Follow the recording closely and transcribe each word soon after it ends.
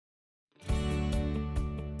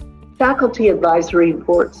Faculty advisory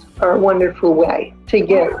boards are a wonderful way to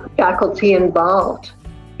get faculty involved,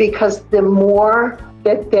 because the more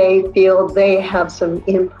that they feel they have some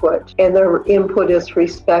input and their input is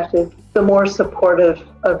respected, the more supportive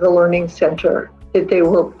of the Learning Center that they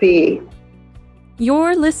will be.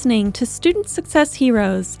 You're listening to Student Success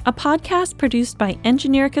Heroes, a podcast produced by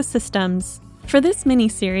Engineerica Systems. For this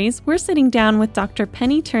mini-series, we're sitting down with Dr.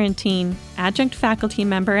 Penny Turrentine, adjunct faculty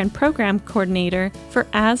member and program coordinator for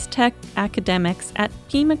Aztec Academics at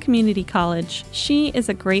Pima Community College. She is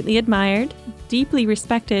a greatly admired, deeply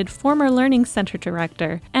respected former Learning Center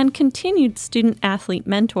director and continued student-athlete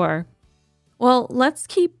mentor. Well, let's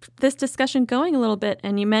keep this discussion going a little bit.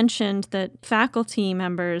 And you mentioned that faculty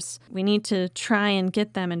members, we need to try and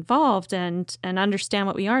get them involved and understand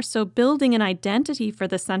what we are. So building an identity for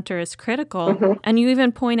the center is critical. Mm-hmm. And you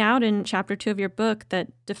even point out in Chapter 2 of your book that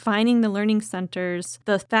defining the learning centers,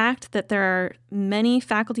 the fact that there are many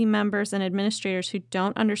faculty members and administrators who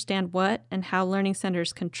don't understand what and how learning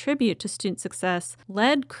centers contribute to student success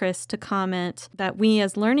led Chris to comment that we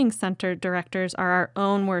as learning center directors are our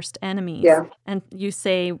own worst enemies. Yeah. And you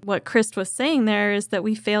say what Chris was saying there is that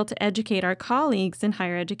we fail to educate our colleagues in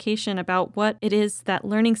higher education about what it is that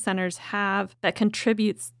learning centers have that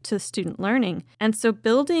contributes to student learning. And so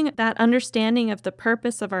building that understanding of the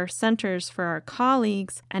purpose of our centers for our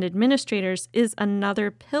colleagues and administrators is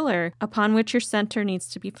another pillar upon which your center needs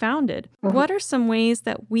to be founded. Mm-hmm. What are some ways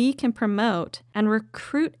that we can promote and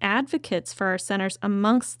recruit advocates for our centers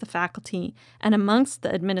amongst the faculty and amongst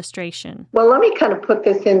the administration? Well, let me kind of put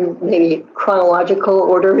this in maybe chronological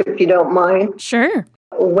order, if you don't mind. Sure.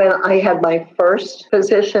 When I had my first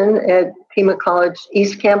position at Pima College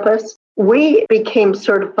East Campus, we became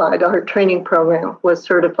certified. Our training program was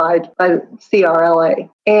certified by CRLA.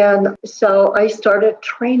 And so I started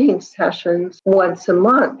training sessions once a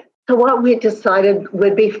month. So what we decided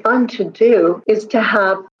would be fun to do is to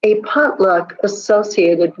have a potluck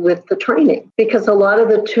associated with the training, because a lot of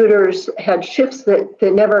the tutors had shifts that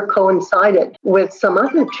never coincided with some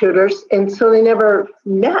other tutors, and so they never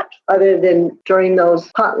met other than during those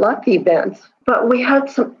potluck events. But we had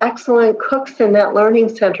some excellent cooks in that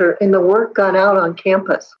learning center, and the word got out on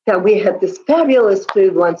campus that we had this fabulous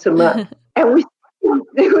food once a month. And we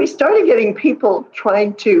started getting people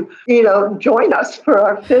trying to, join us for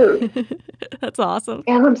our food. That's awesome.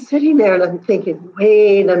 And I'm sitting there and I'm thinking,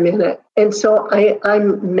 wait a minute. And so I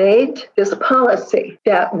made this policy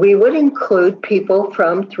that we would include people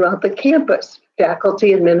from throughout the campus,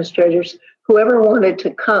 faculty, administrators, whoever wanted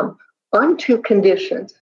to come, on two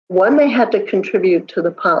conditions. One, they had to contribute to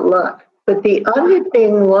the potluck. But the other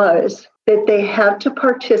thing was that they had to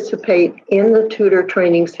participate in the tutor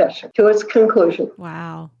training session to its conclusion.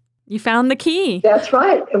 Wow. You found the key. That's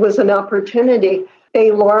right. It was an opportunity.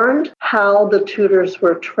 They learned how the tutors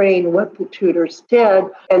were trained, what the tutors did,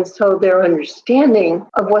 and so their understanding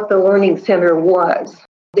of what the Learning Center was,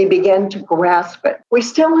 they began to grasp it. We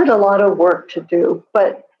still had a lot of work to do,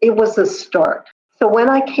 but it was a start. So when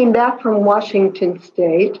I came back from Washington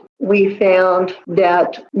State, we found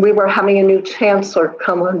that we were having a new chancellor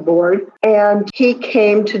come on board, and he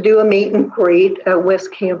came to do a meet and greet at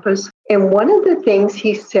West Campus. And one of the things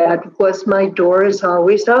he said was, "My door is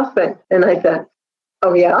always open." And I thought,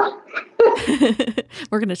 oh, yeah?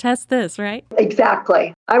 We're going to test this, right?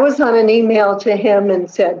 Exactly. I was on an email to him and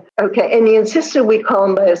said, okay. And he insisted we call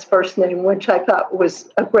him by his first name, which I thought was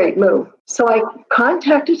a great move. So I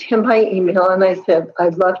contacted him by email and I said,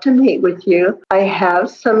 I'd love to meet with you. I have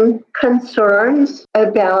some concerns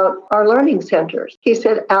about our learning centers. He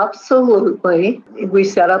said, absolutely. We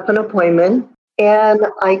set up an appointment and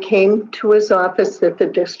I came to his office at the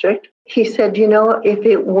district. He said, if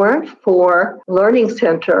it weren't for learning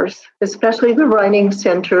centers, especially the Writing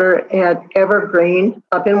Center at Evergreen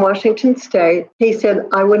up in Washington State, he said,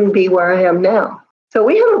 I wouldn't be where I am now. So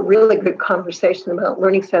we had a really good conversation about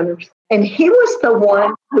learning centers. And he was the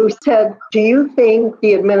one who said, do you think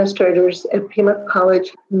the administrators at Pima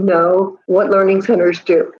College know what learning centers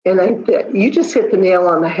do? And I did. You just hit the nail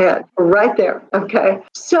on the head right there. Okay.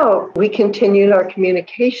 So we continued our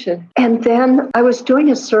communication. And then I was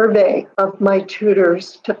doing a survey of my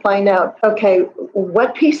tutors to find out, okay,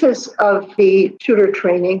 what pieces of the tutor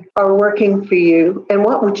training are working for you and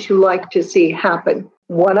what would you like to see happen?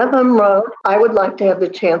 One of them wrote, I would like to have the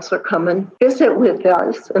chancellor come and visit with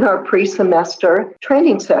us in our pre-semester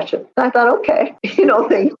training session. I thought, okay,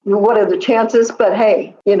 what are the chances? But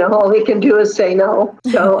hey, all we can do is say no.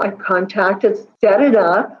 So I contacted, set it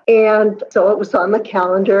up. And so it was on the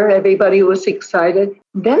calendar. Everybody was excited.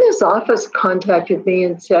 Then his office contacted me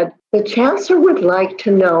and said, the chancellor would like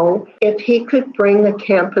to know if he could bring the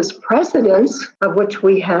campus presidents, of which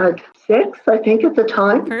we had 6, I think, at the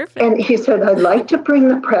time. Perfect. And he said, I'd like to bring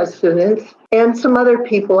the presidents and some other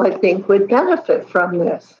people I think would benefit from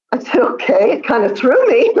this. I said, okay. It kind of threw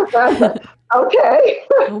me. Okay.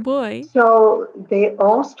 Oh, boy. So they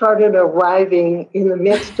all started arriving in the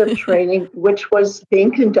midst of training, which was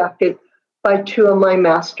being conducted by 2 of my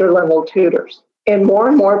master level tutors. And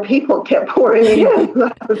more people kept pouring in.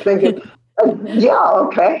 I was thinking, yeah,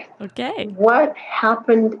 okay. Okay. What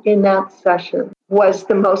happened in that session was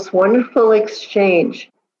the most wonderful exchange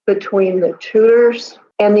between the tutors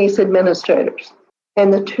and these administrators.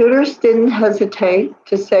 And the tutors didn't hesitate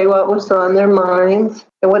to say what was on their minds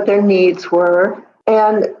and what their needs were.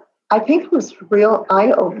 And I think it was a real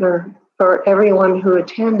eye-opener for everyone who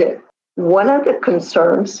attended. One of the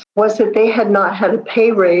concerns was that they had not had a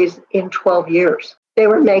pay raise in 12 years. They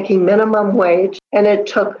were making minimum wage, and it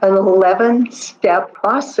took an 11-step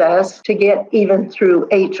process to get even through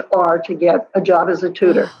HR to get a job as a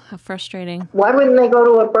tutor. Oh, how frustrating. Why wouldn't they go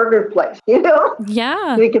to a burger place,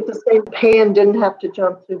 Yeah. They get the same pay and didn't have to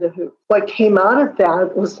jump through the hoop. What came out of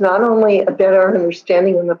that was not only a better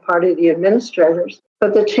understanding on the part of the administrators,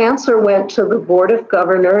 but the chancellor went to the board of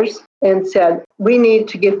governors and said, we need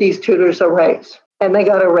to give these tutors a raise. And they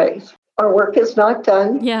got a raise. Our work is not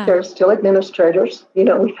done. Yeah. They're still administrators.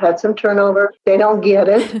 We've had some turnover. They don't get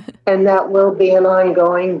it. And that will be an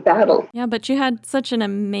ongoing battle. Yeah, but you had such an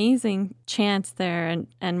amazing chance there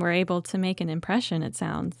and were able to make an impression, it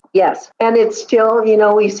sounds. Yes. And it's still,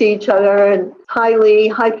 we see each other and hi Lee,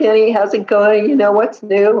 hi Penny, how's it going? What's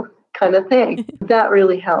new kind of thing. That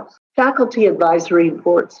really helps. Faculty advisory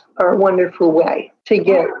boards are a wonderful way to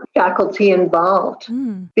get faculty involved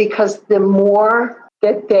because the more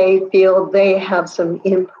that they feel they have some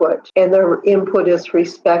input and their input is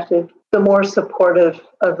respected, the more supportive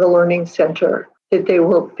of the Learning Center that they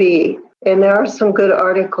will be. And there are some good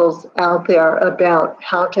articles out there about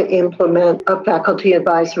how to implement a faculty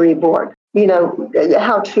advisory board.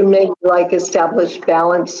 How to make establish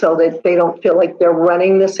balance so that they don't feel like they're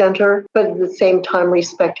running the center, but at the same time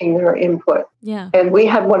respecting their input. Yeah. And we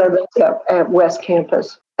had one of those at West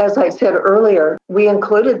Campus. As I said earlier, we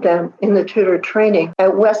included them in the tutor training.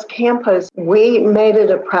 At West Campus, we made it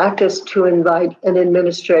a practice to invite an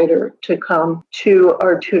administrator to come to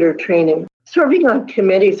our tutor training. Serving on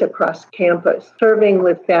committees across campus, serving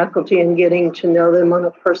with faculty and getting to know them on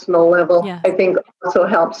a personal level, Yes. I think also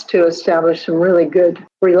helps to establish some really good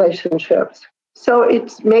relationships. So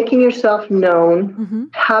it's making yourself known,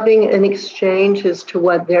 having an exchange as to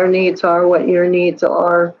what their needs are, what your needs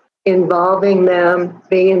are, involving them,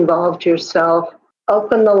 being involved yourself,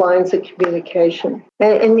 open the lines of communication.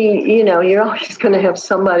 And you're always going to have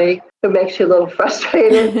somebody who makes you a little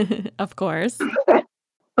frustrated. Of course.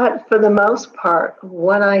 But for the most part,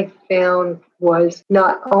 what I found was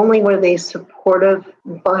not only were they supportive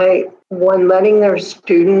by letting their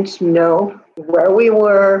students know where we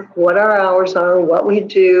were, what our hours are, what we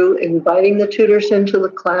do, inviting the tutors into the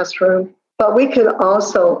classroom, but we could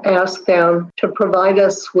also ask them to provide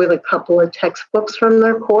us with a couple of textbooks from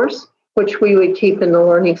their course, which we would keep in the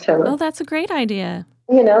Learning Center. Oh, that's a great idea.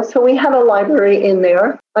 So we have a library in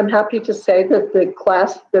there. I'm happy to say that the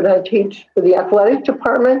class that I teach for the athletic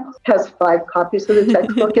department has 5 copies of the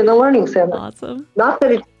textbook in the Learning Center. Awesome. Not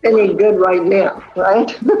that it's any good right now,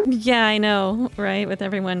 right? Yeah, I know, right? With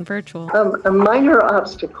everyone virtual. A minor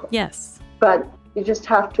obstacle. Yes. But you just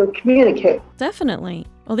have to communicate. Definitely.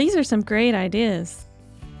 Well, these are some great ideas.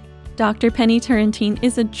 Dr. Penny Turrentine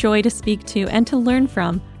is a joy to speak to and to learn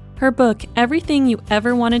from. Her book, Everything You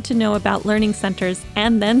Ever Wanted to Know About Learning Centers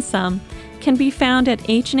and Then Some, can be found at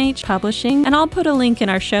H&H Publishing, and I'll put a link in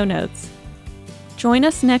our show notes. Join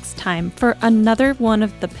us next time for another one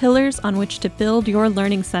of the pillars on which to build your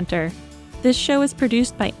learning center. This show is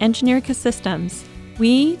produced by Engineerica Systems.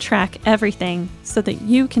 We track everything so that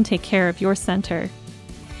you can take care of your center.